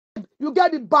you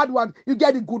get the bad one, you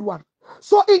get the good one.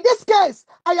 So in this case,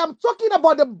 I am talking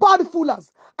about the bad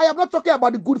foolers. I am not talking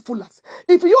about the good foolers.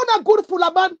 If you're not good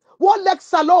fooler, man, one leg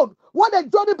salon, one they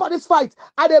join by this fight,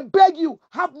 and they beg you,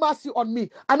 have mercy on me,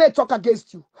 and they talk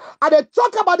against you. And they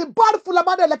talk about the bad fooler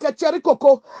man like a cherry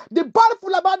coco, the bad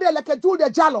fooler man like a Julia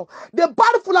Jallo, the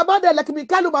bad fooler man like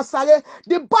Mikalu Masare,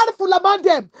 the bad fooler man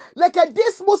them like a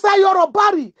this Musa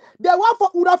Yorobari. They want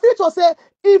for Urafi to say,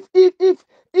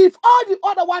 if all the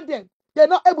other one them, they're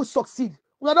not able to succeed.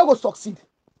 We are not going to succeed.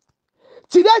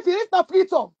 Today, if it is not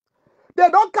freedom, they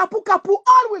don't kapu,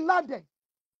 all will land them.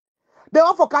 They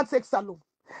want for can't take salon.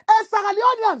 And Sierra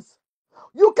Leoneans,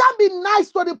 you can't be nice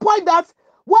to the point that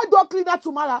when don't clean that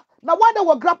tomorrow, now when they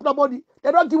will grab the money,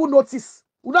 they don't give you notice.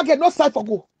 You don't get no side for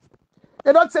go.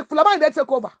 They don't take full money, they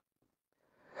take over.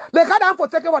 They can't have for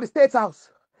take over the State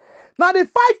House. Now the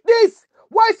fight this,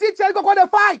 why see Cheriko go the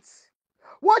fight?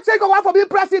 What Cheriko want for being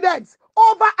president?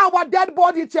 Over our dead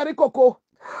body, Cheriko.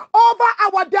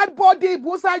 Over our dead body,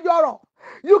 Musa Yoro.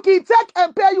 You can take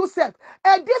and pay yourself.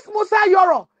 And this Musa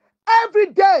Yoro, every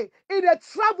day, in a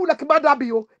travel like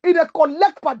Madabio, in a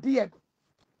collect per DM.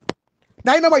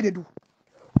 Now you know what they do?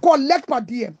 Collect per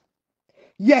DM.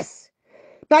 Yes.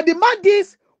 Now the man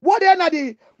this, what they are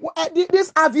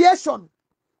this aviation.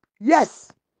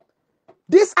 Yes.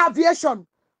 This aviation,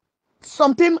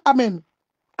 something, I mean,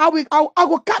 I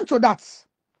will come to that.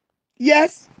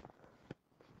 Yes.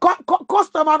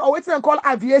 Customer or what they call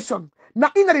aviation.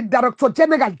 Now in the Director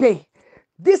General Day,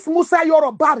 this Musa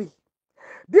Yorobari.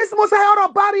 This Musa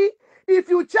Yorobari, if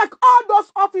you check all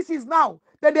those offices now,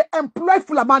 then they employ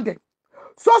Fulamande.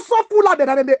 So fuller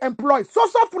than they employ. So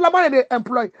fuller man they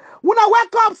employ. We not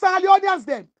wake up Sierra Leoneans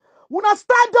then. We not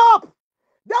stand up.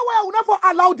 That way we never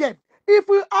allow them. If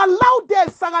we allow them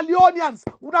Sierra Leoneans,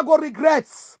 we not go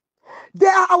regrets. They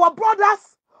are our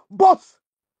brothers, but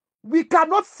we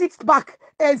cannot sit back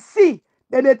and see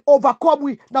that they overcome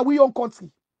we own country.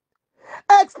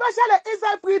 Especially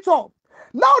inside freedom.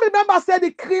 Now remember, say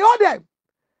the Creole,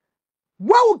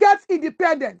 when we get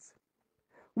independence,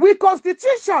 we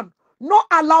constitution not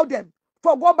allow them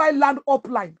for go by land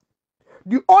upline.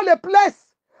 The only place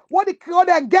where the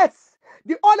Creole gets,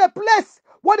 the only place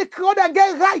where the Creole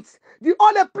get rights, the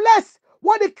only place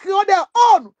where the Creole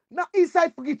own now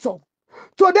inside freedom.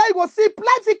 Today you will see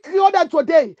plenty Creole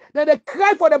today. Then they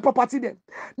cry for their property then.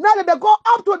 Now that they go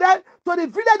up to them to the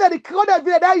village that the Creole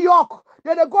village there York.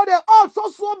 Then they go there all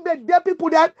so many people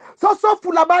there, so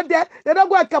full about there. They don't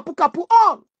go and kapu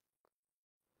on.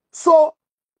 So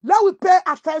let we pay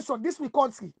attention this we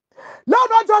country. Let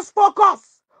not just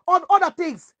focus on other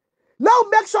things. Let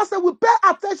make sure that we pay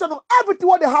attention on everything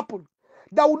what they happen.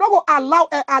 That we not go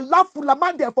allow full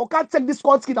man there for can't take this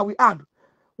country that we had.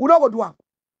 We not go do it.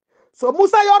 So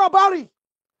Musa Yorobari,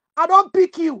 I don't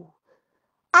pick you.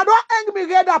 I don't hang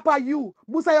me red up at you,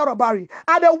 Musa Yorobari.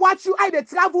 I don't watch you, I they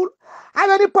travel, I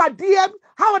don't per DM,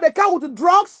 how they come with the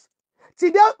drugs.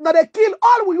 See, now they kill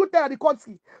all we youth there in the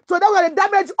country. So now they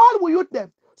damage all we youth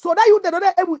them. So that youth they're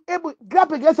not able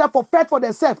grab against them for fight for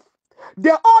themselves.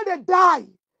 They die.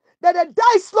 Then they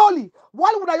die slowly.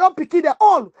 While when I young picking they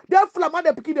all, they're flaman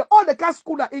they picking they all they can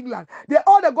school in England. They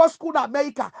all they go school in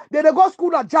America. They go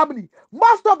school in Germany.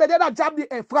 Most of them they're in Germany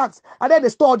and France. And then they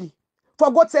study. For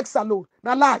God's sake alone.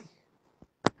 Now lie.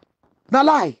 Now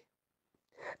lie.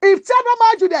 If children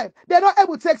mind you them, they're not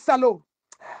able to take salon.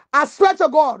 I swear to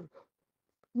God.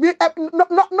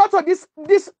 Not on this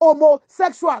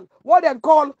homosexual. What they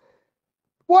call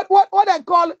how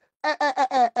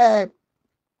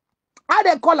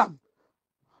they call them?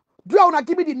 Do you want to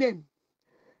give me the name?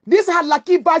 This had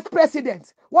lucky vice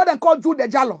president. What they call Jude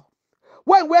Jallo.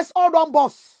 When West all on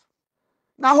boss.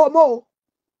 Now homo.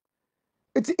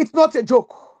 It's not a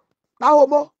joke. Now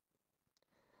homo.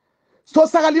 So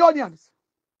Sierra Leoneans,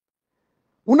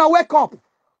 we now wake up.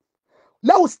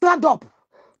 Let us stand up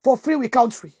for free we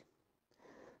country.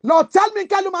 Now tell me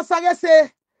Kaluma Sangeh say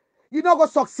you not go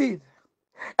succeed.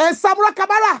 And Samura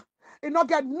Kamara, you not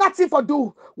get nothing for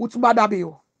do with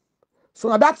Madabio. So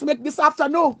now that's make this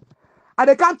afternoon. And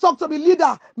they can't talk to me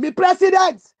leader, me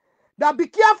president. That be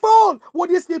careful with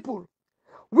these people.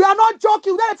 We are not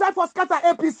joking. We don't try for scatter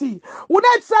APC. We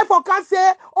don't try for can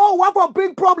say, oh, what for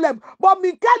bring problem. But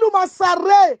Mikalu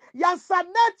Masare,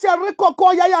 Yansanet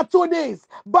Rikoko Yaya Tunis,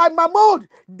 by Mahmoud,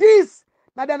 this,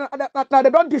 now they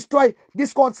don't destroy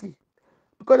this country.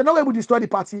 Because they're not able to destroy the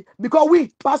party. Because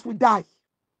we, past we die.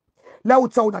 Let me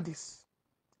tell you this.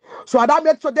 So I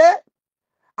make today,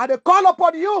 and they call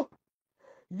upon you,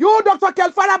 Dr.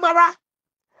 Kelfara Mara,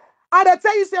 and they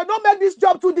tell you, say, don't make this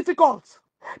job too difficult.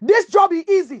 This job is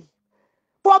easy.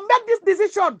 For make this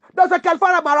decision, Dr.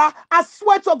 Kelfara Mara, I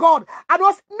swear to God, I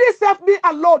don't me me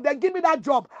alone, then give me that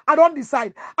job. I don't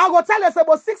decide. I go tell you,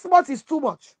 about 6 months is too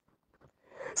much.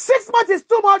 6 months is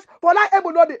too much for not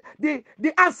able to know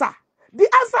the answer. The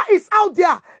answer is out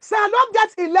there. Say, I don't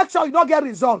get election, you don't get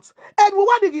results. And we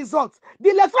want the results. The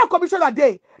electoral commission are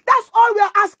there. That's all we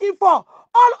are asking for.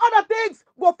 All other things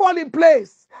will fall in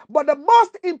place. But the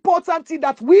most important thing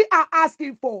that we are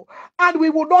asking for, and we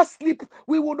will not sleep,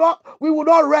 we will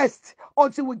not rest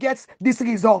until we get these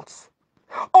results.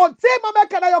 Until Mama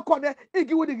Kanayo Kone, he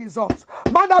give you the results.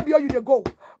 Mandabio, you dey go.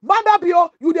 Mandabio,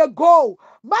 you dey go.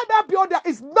 Mandabio, there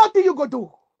is nothing you go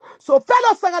do. So,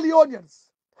 fellow Sangalionians,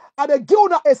 I dey give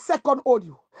you a second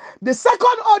audio. The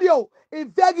second audio is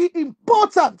very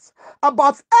important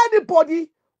about anybody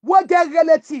who get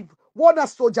relative, one a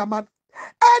soldier man.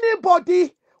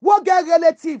 Anybody who get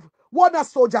relative, one a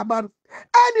soldier man.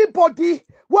 Anybody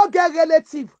who get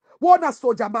relative, one a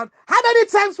soldier man. How many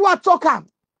times we are talking?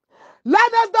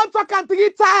 Let us don't talk 3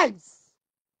 times.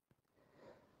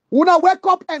 Una wake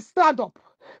up and stand up.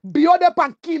 Beyond up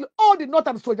and kill all the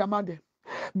northern soldier man there.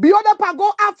 Beyond up and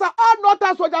go after all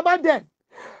northern soldier man there.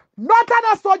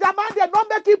 Northern soldier man there, not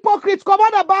make hypocrites. Come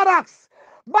on the barracks.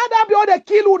 Madam, you they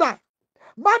kill una.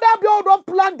 Madam, you don't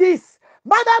plan this.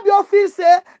 Madam, you feel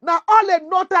say now all the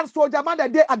northern soldier man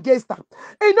that they against them.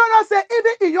 He don't say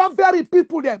even in your very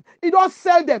people them, he don't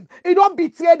sell them, he don't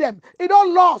betray them, he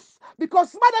don't lose.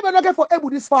 Because Madam, you're not get for able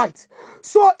this fight.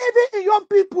 So even in young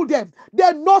people them,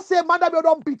 they not say Madam, you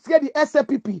don't betray the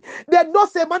SFPP. They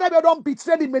not say Madam, you don't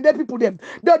betray the Mende people them.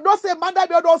 They not say Madam,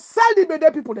 you don't sell the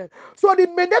Mende people them. So the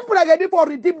Mende people are ready for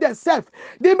redeem themselves.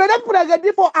 The Mende people are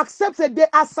ready for accept that they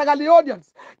are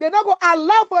Sangalionians. They're not going to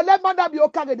allow for let Madam you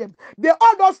carry them. They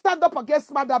all don't stand up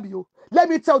against Madam you. Let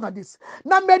me tell you this.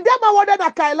 Now, Mendema wanted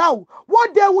a Kailau.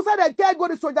 One day, who said they can't go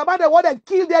to soldier man, they want to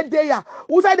kill them there.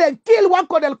 Who said they kill one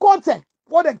Colonel Conte?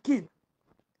 What they kill?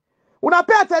 Una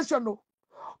pay attention, no.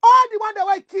 All the one they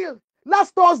were killed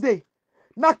last Thursday.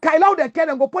 Now, Kailau, they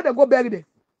can go put them go bury them.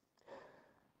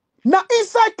 Now,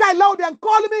 inside Kailau, they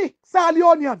call me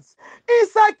Salionians.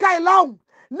 Inside Kailau.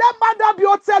 Let Madam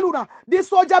Bio tell you now, the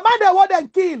soldier man they want them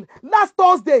kill last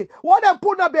Thursday. What them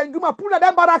put na Benguma, put na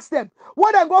them barracks them.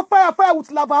 What them go fire with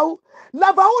Lavau.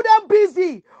 Lavau them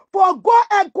busy for go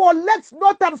and collect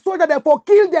northern soldier them for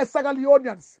kill their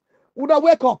Sangalionians. Una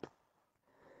wake up.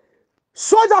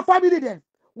 Soldier family them.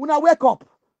 Una wake up.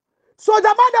 Soldier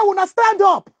man they una stand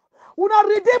up. Una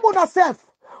redeem una self.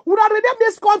 Una redeem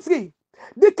this country.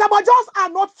 The Kamajos are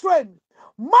not trained.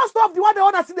 Most of the one they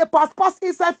want to see the pass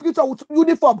inside future with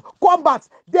uniform, combat,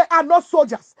 they are not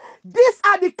soldiers. These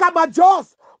are the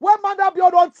Kamajos. When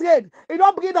Mandabio don't train, he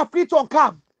don't bring the feet on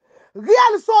camp.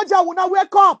 Real soldier will not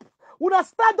wake up, will not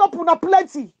stand up, will not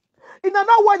plenty. In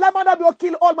another way, like Mandabio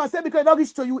kill all myself because he don't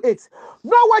reach to you 8.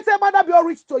 No way say Mandabio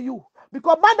reach to you.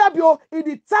 Because Mandabio is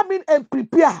determined and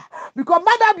prepare. Because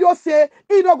Mandabio say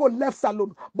he don't go left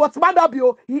salon. But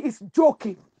Mandabio, he is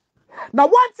joking. Now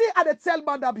one thing I tell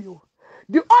Mandabio,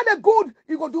 the other good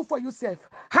you go do for yourself,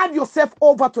 hand yourself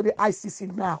over to the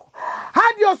ICC now.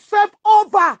 Hand yourself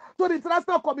over to the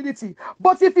international community.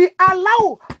 But if you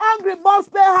allow angry mouths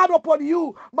play hard upon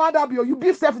you, Mandabio, you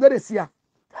give self this year.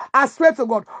 I swear to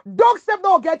God, dog self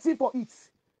don't get you for it.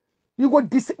 You go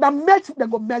they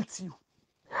go melt you.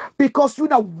 Because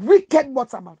you're a wicked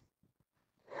waterman.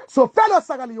 So fellow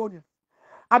Sangalionian,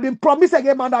 I've been promised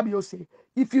again, Mandabio say,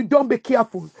 if you don't be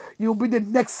careful, you'll be the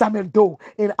next Samuel Doe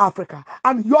in Africa.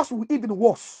 And yours will even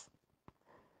worse.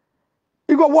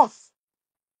 It go worse.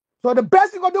 So the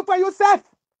best you can do for yourself,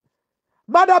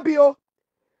 Mandabio,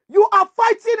 you are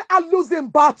fighting a losing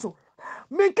battle.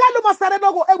 Minkalu Masare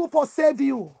not go able to save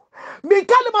you.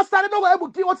 Minkalu Masare not go able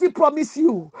to give what he promised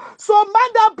you. So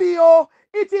Mandabio,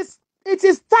 it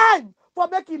is time for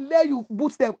making lay you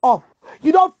boot them up.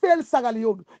 You don't fail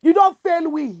Sangalion. You don't fail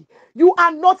we. You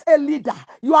are not a leader.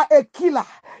 You are a killer.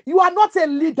 You are not a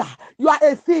leader. You are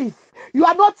a thief. You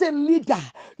are not a leader.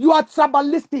 You are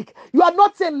tribalistic. You are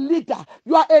not a leader.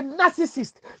 You are a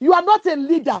narcissist. You are not a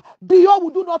leader. Bio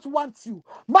we do not want you.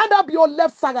 Mandabio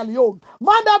left Sangalion.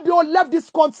 Mandabio left this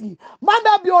country.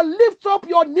 Mandabio lift up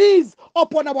your knees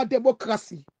upon our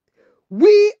democracy.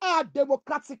 We are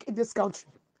democratic in this country.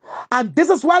 And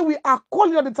this is why we are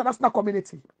calling on the international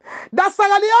community. The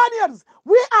Sangalionians,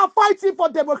 we are fighting for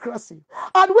democracy.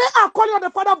 And we are calling on the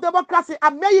father of democracy,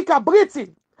 America,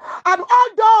 Britain. And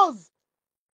all those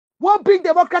who will bring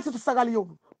democracy to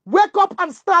Sangalion. Wake up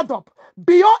and stand up.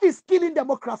 Bio is killing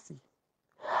democracy.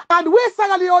 And we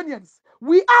Sangalionians,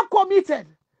 we are committed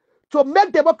to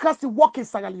make democracy work in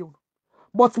Sangalion.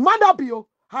 But Mandabio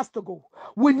has to go.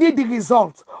 We need the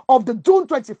result of the June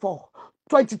 24,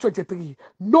 2023.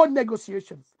 No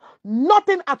negotiations.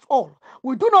 Nothing at all.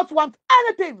 We do not want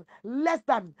anything less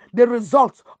than the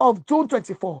results of June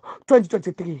 24,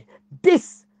 2023. This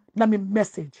is my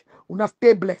message. Una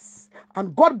stay blessed.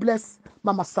 And God bless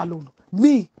Mama Saloon.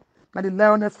 Me, and the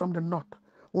Leones from the north.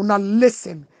 Una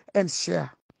listen and share.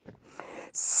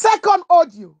 Second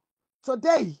audio.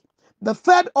 Today, the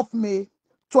 3rd of May,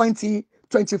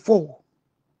 2024.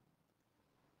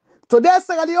 Today,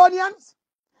 Sierra Leoneans,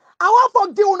 I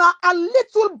want to give you a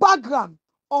little background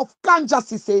of Kanja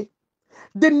Sise,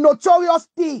 the notorious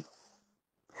thief.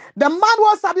 The man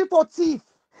was happy for thief.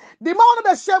 The man was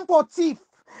the shame for thief.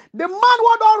 The man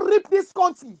who don't rip this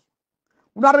country.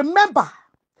 Now remember,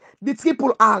 the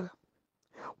people are.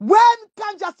 When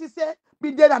Kanja Sise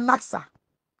be dead and Naxa,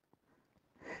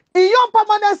 in your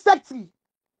permanent secretary,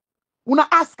 una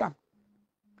ask him.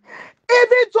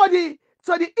 Even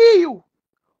to the EU,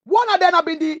 one of them have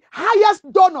been the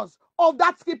highest donors of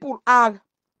that people are.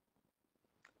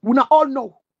 We all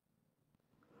know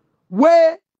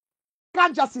where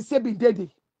Kanja Sise be dead.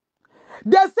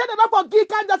 They say they don't forgive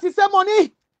Kanja Sise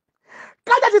money.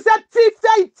 Kanja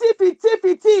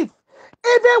Sise thief.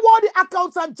 Even when the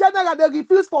accountant general they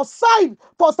refuse for sign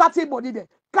for starting money there.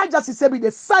 Kanja Sise be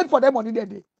the sign for them money there.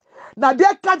 Now they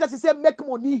Kanja Sise make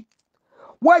money.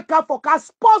 Where can for can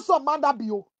sponsor Manda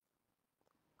Bio.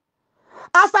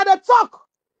 As I talk,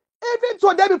 even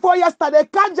today before yesterday,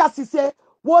 Kanja Sise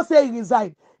was say he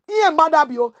resign. He and Manda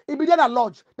Bio, he be there at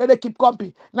lodge. Then they keep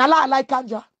company. Now I like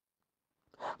Kanja.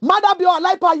 Manda Bio, I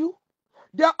like you.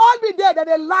 They all be there, then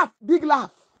they laugh, big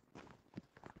laugh.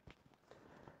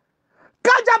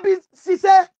 Kanja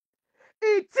Sise,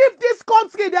 he thief this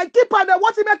country, they keep on the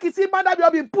what he make it see Manda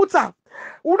Bio be put up.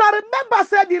 Una remember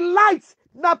say the lights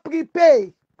na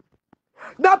prepay.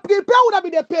 Na prepay una be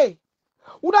the pay.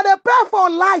 Una they pay for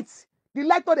lights, the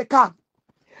light on the car.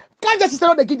 Kanja Sise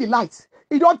not they give the lights.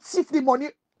 He don't thief the money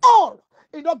all.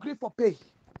 He don't agree for pay.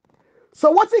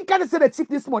 So what thing Kanja say they thief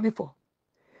this money for?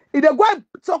 If they go and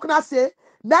talk now say,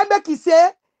 now make he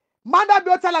say, Manda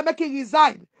Bio tell him make he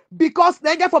resign because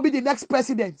they get for be the next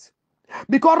president.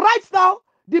 Because right now,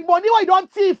 the money why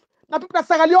don't thief, now people are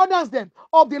Sierra Leoneans them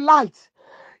of the light.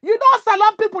 You know,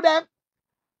 Salam people them.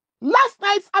 Last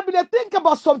night I been think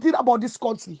about something about this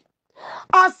country.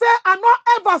 I say I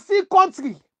not ever see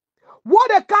country what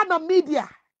the kind of media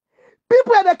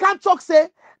people they can't talk say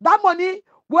that money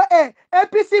where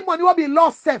APC money will be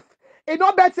lost safe. It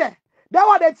not better. That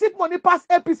why they thief money past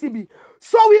APCB.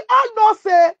 So we all know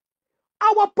say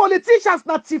our politicians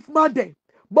not thief money,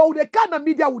 but the kind of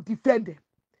media will defend them.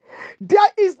 There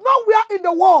is nowhere in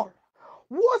the world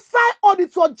who sign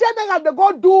auditor general they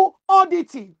go do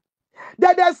auditing.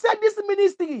 That they said this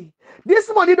ministry,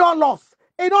 this money don't lost.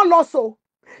 It don't lost so.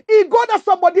 It go to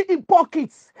somebody in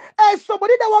pockets. And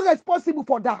somebody that was responsible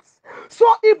for that. So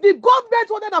if the government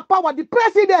was in power, the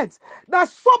president, the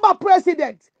summer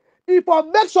president, if I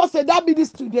make sure say that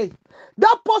ministry today,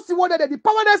 that person one day, the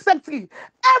permanent secretary,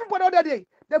 everybody other day,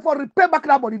 therefore repay back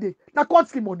that money day. That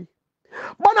country money.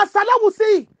 But as Salah will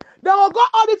see, they will go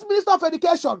audit Minister of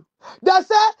Education. They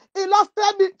say he lost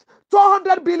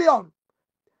 200 billion.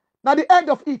 Now the end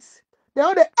of it. They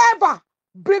don't ever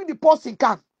bring the post in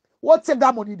camp. What take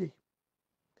that money day?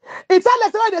 It's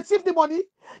like when they thief the money,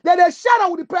 then they share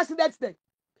with the president then.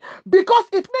 Because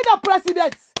if me the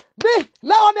president, me,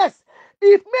 Leone,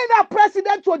 if me the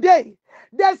president today,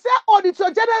 they say auditor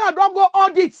general don't go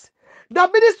audit the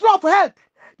Ministry of Health.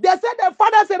 They say the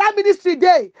father said that ministry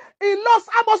day, he lost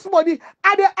how much money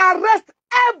and they arrest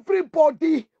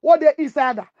everybody what they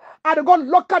inside and they go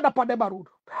lock up on them road.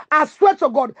 I swear to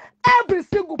God, every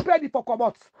single penny for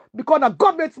commot because the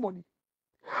government's money.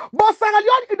 But Sierra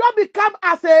Leone, it don't become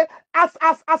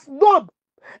as norm.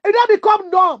 It don't become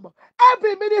norm.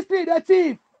 Every ministry they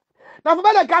thief. Now for me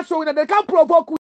they can't show you, they can't provoke.